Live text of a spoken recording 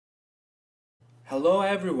Hello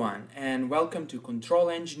everyone and welcome to Control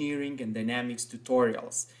Engineering and Dynamics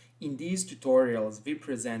tutorials. In these tutorials we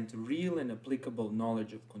present real and applicable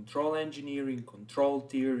knowledge of control engineering, control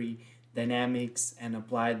theory, dynamics and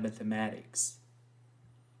applied mathematics.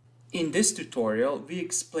 In this tutorial we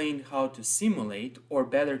explain how to simulate, or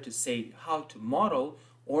better to say how to model,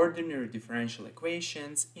 ordinary differential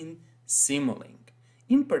equations in SIMULINK.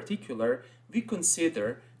 In particular, we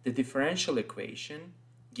consider the differential equation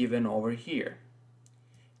given over here.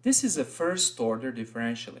 This is a first-order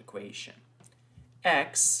differential equation.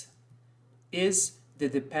 X is the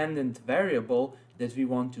dependent variable that we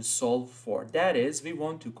want to solve for. That is, we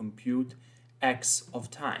want to compute x of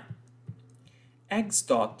time. X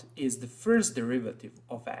dot is the first derivative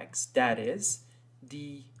of x, that is,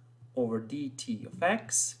 d over dt of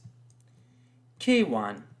x.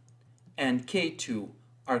 K1 and K2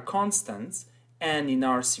 are constants, and in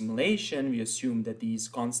our simulation we assume that these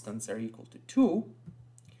constants are equal to 2.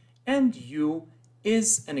 And u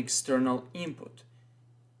is an external input.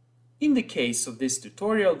 In the case of this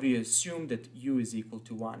tutorial, we assume that u is equal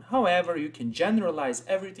to 1. However, you can generalize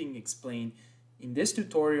everything explained in this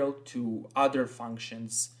tutorial to other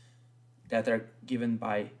functions that are given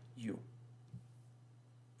by u.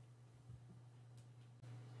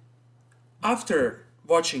 After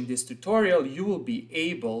watching this tutorial, you will be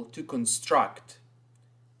able to construct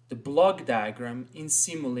the block diagram in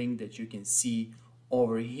SIMULINK that you can see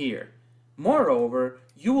over here. Moreover,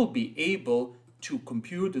 you will be able to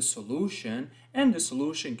compute the solution, and the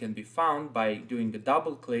solution can be found by doing a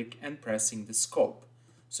double click and pressing the scope.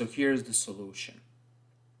 So here's the solution.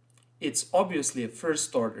 It's obviously a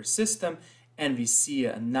first order system and we see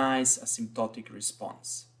a nice asymptotic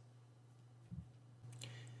response.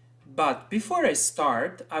 But before I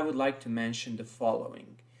start, I would like to mention the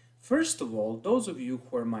following. First of all, those of you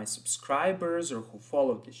who are my subscribers or who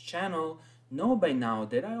follow this channel know by now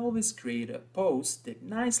that I always create a post that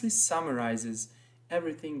nicely summarizes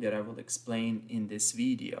everything that I will explain in this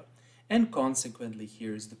video. And consequently,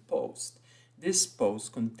 here's the post. This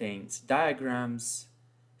post contains diagrams,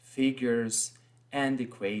 figures, and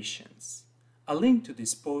equations. A link to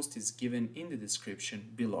this post is given in the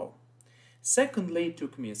description below. Secondly, it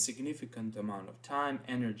took me a significant amount of time,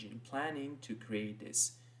 energy, and planning to create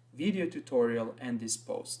this video tutorial and this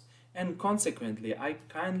post. And consequently, I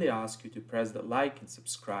kindly ask you to press the like and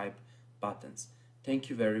subscribe buttons. Thank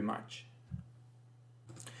you very much.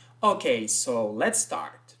 Okay, so let's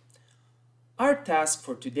start. Our task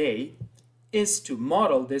for today is to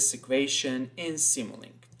model this equation in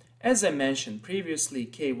SIMULINK. As I mentioned previously,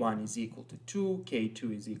 K1 is equal to 2,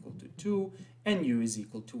 K2 is equal to 2, and U is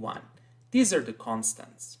equal to 1. These are the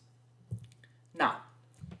constants. Now,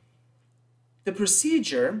 the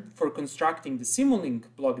procedure for constructing the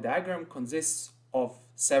SIMULINK block diagram consists of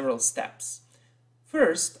several steps.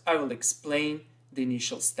 First, I will explain the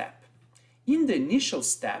initial step. In the initial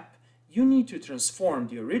step, you need to transform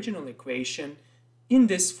the original equation in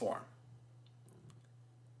this form.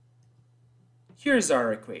 Here's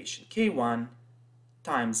our equation. K1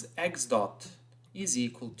 times x dot is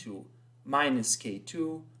equal to minus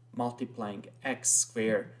K2 multiplying x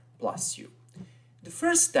squared plus u. The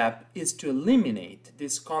first step is to eliminate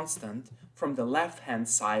this constant from the left-hand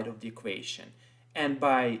side of the equation. And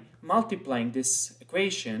by multiplying this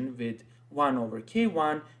equation with 1 over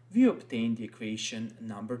K1, we obtain the equation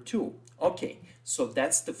number 2. Okay, so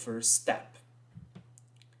that's the first step.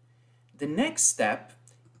 The next step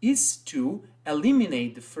is to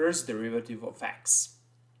eliminate the first derivative of x.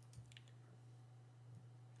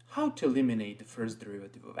 How to eliminate the first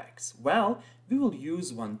derivative of x? Well, we will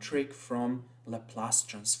use one trick from Laplace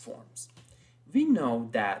transforms. We know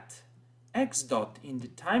that x dot in the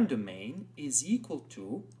time domain is equal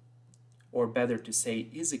to, or better to say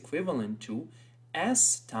is equivalent to,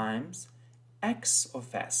 s times x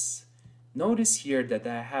of s. Notice here that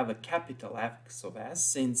I have a capital X of s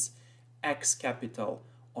since x capital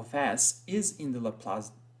of s is in the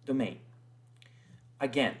Laplace domain.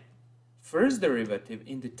 Again, first derivative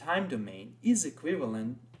in the time domain is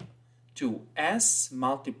equivalent to s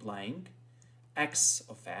multiplying x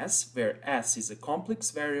of s, where s is a complex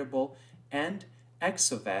variable and x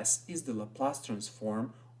of s is the Laplace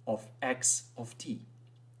transform of x of t.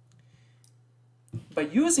 By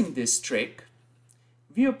using this trick,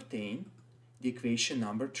 we obtain the equation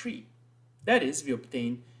number 3. That is, we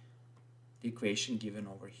obtain the equation given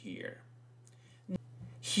over here.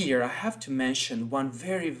 Here I have to mention one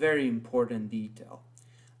very important detail.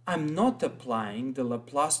 I'm not applying the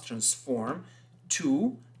Laplace transform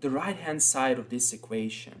to the right-hand side of this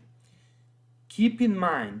equation. Keep in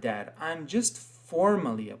mind that I'm just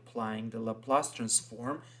formally applying the Laplace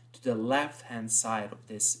transform to the left-hand side of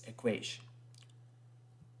this equation.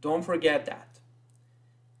 Don't forget that.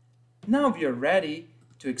 Now we are ready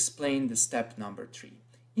to explain the step number 3.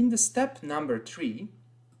 In the step number 3,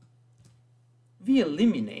 we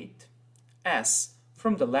eliminate s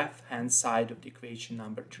from the left-hand side of the equation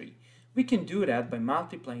number 3. We can do that by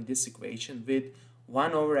multiplying this equation with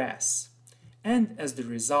 1 over s. And as the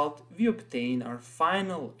result, we obtain our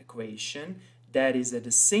final equation that is at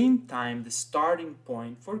the same time the starting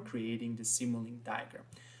point for creating the Simulink diagram.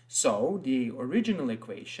 So the original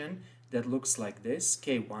equation that looks like this,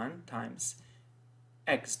 k1 times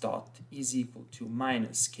x dot is equal to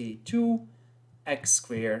minus k2 x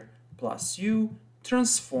squared plus u,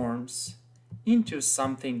 transforms into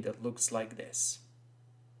something that looks like this.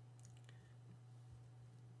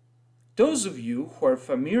 Those of you who are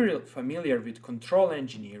familiar with control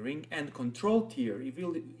engineering and control theory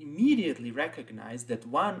will immediately recognize that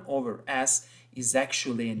 1 over s is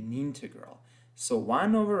actually an integral. So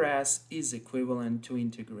 1 over s is equivalent to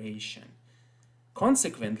integration.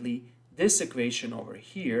 Consequently, this equation over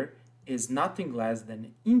here is nothing less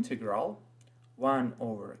than integral 1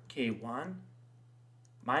 over k1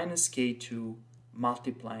 minus k2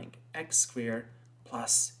 multiplying x squared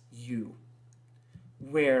plus u,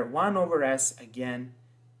 where 1 over s again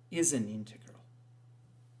is an integral.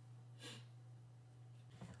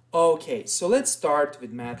 Okay, so let's start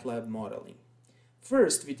with MATLAB modeling.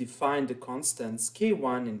 First, we define the constants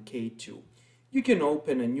k1 and k2. You can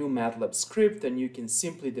open a new MATLAB script and you can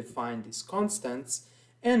simply define these constants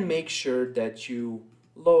and make sure that you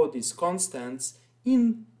load these constants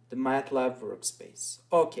in the MATLAB workspace.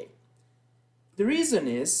 Okay. The reason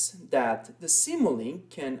is that the Simulink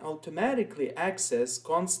can automatically access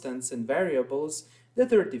constants and variables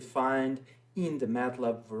that are defined in the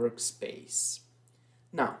MATLAB workspace.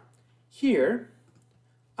 Now, here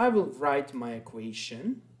I will write my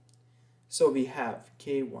equation. So we have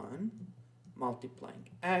k1 multiplying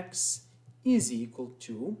x is equal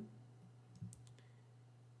to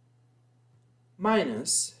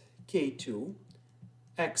minus k2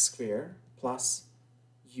 x squared plus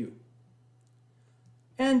u.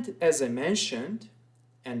 And as I mentioned,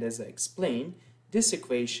 and as I explained, this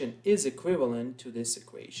equation is equivalent to this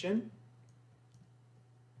equation,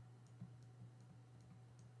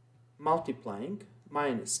 multiplying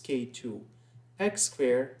minus k2 x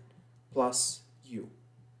squared plus u.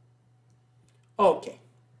 Okay.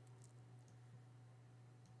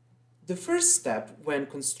 The first step when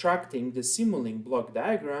constructing the Simulink block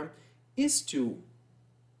diagram is to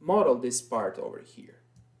model this part over here.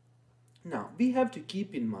 Now, we have to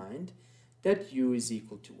keep in mind that u is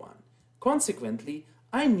equal to 1. Consequently,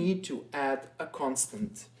 I need to add a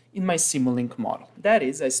constant in my Simulink model. That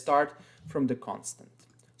is, I start from the constant.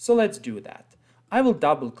 So let's do that. I will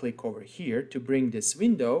double click over here to bring this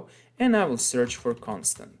window and I will search for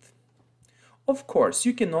constant. Of course,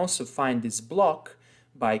 you can also find this block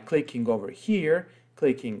by clicking over here,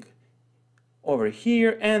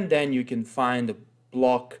 and then you can find a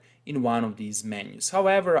block in one of these menus.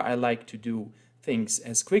 However, I like to do things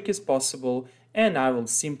as quick as possible, and I will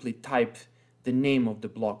simply type the name of the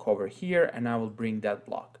block over here and I will bring that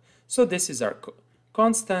block. So this is our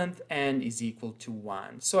constant and is equal to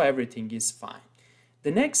 1. So everything is fine.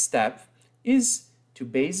 The next step is to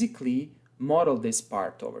basically model this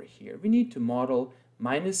part over here. We need to model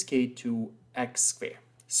minus k2 x squared.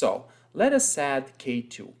 So let us add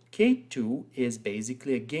k2. K2 is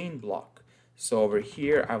basically a gain block. So over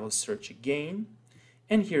here I will search a gain,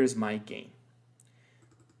 and here's my gain.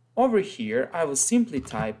 Over here I will simply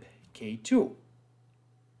type k2.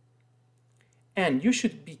 And you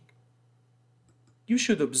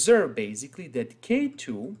should observe basically that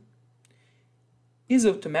k2 is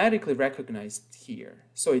automatically recognized here.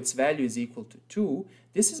 So its value is equal to 2.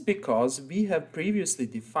 This is because we have previously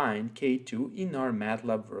defined k2 in our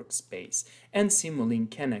MATLAB workspace, and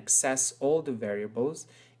Simulink can access all the variables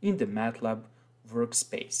in the MATLAB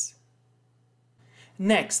workspace.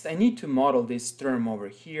 Next, I need to model this term over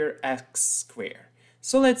here, x squared.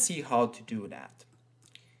 So let's see how to do that.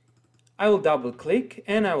 I will double click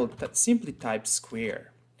and I will simply type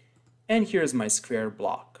square. And here's my square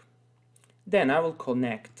block. Then I will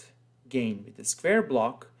connect gain with the square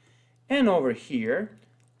block, and over here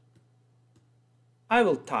I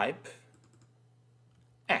will type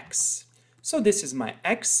x. So this is my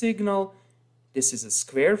x signal. This is a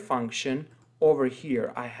square function. Over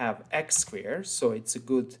here I have x squared, so it's a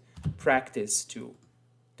good practice to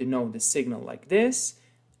denote the signal like this.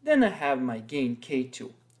 Then I have my gain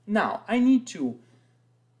k2. Now I need to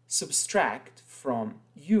subtract from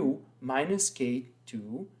u minus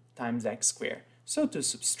k2 times x squared. So to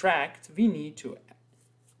subtract, we need to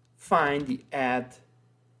find the add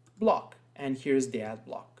block, and here's the add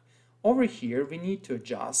block. Over here we need to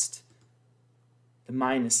adjust the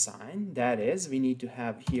minus sign, that is, we need to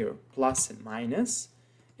have here plus and minus,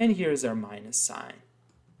 and here's our minus sign.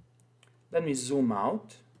 Let me zoom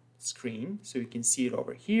out screen so you can see it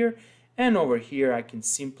over here, and over here I can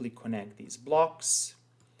simply connect these blocks,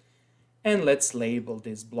 and let's label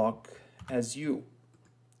this block as U.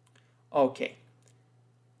 Okay,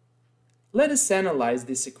 let us analyze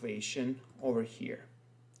this equation over here.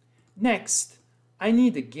 Next, I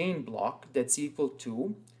need a gain block that's equal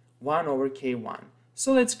to 1 over k1.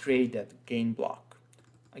 So let's create that gain block.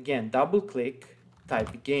 Again, double click,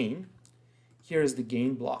 type gain. Here's the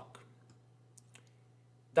gain block.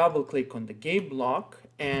 Double click on the gain block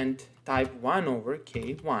and type 1 over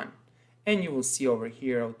k1. And you will see over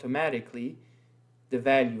here automatically the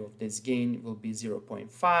value of this gain will be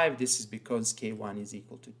 0.5. This is because k1 is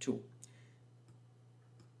equal to 2.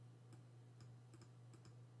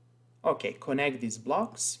 Okay, connect these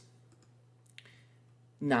blocks.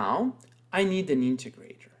 Now, I need an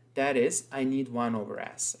integrator. That is, I need 1 over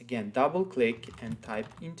s. Again, double click and type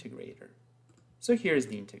integrator. So here's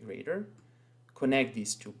the integrator. Connect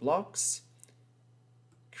these two blocks.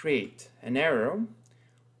 Create an arrow.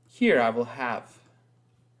 Here I will have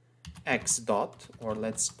x dot, or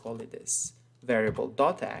let's call it this, variable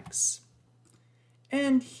dot x.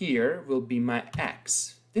 And here will be my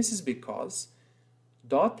x. This is because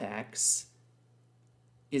dot x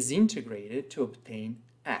is integrated to obtain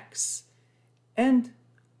x. And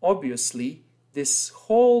obviously this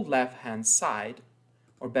whole left-hand side,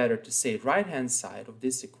 or better to say right-hand side of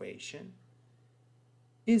this equation,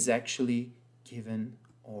 is actually given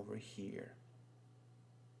over here.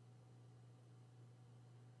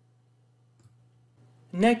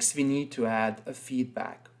 Next, we need to add a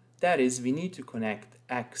feedback. That is, we need to connect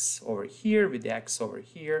x over here with x over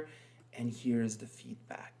here, and here's the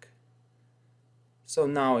feedback. So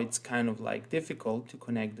now it's kind of like difficult to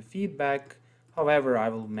connect the feedback. However, I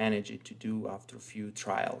will manage it to do after a few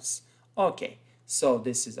trials. Okay, so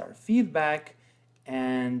this is our feedback,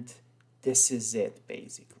 and this is it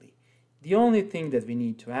basically. The only thing that we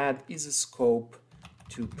need to add is a scope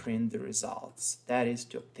to print the results. That is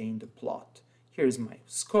to obtain the plot. Here's my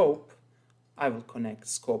scope. I will connect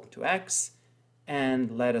scope to x,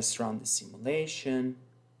 and let us run the simulation,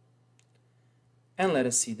 and let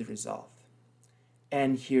us see the result.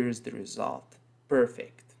 And here's the result.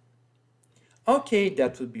 Perfect. Okay,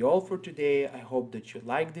 that would be all for today. I hope that you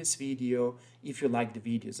like this video. If you like the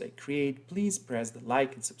videos I create, please press the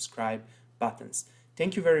like and subscribe buttons.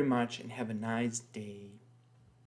 Thank you very much and have a nice day.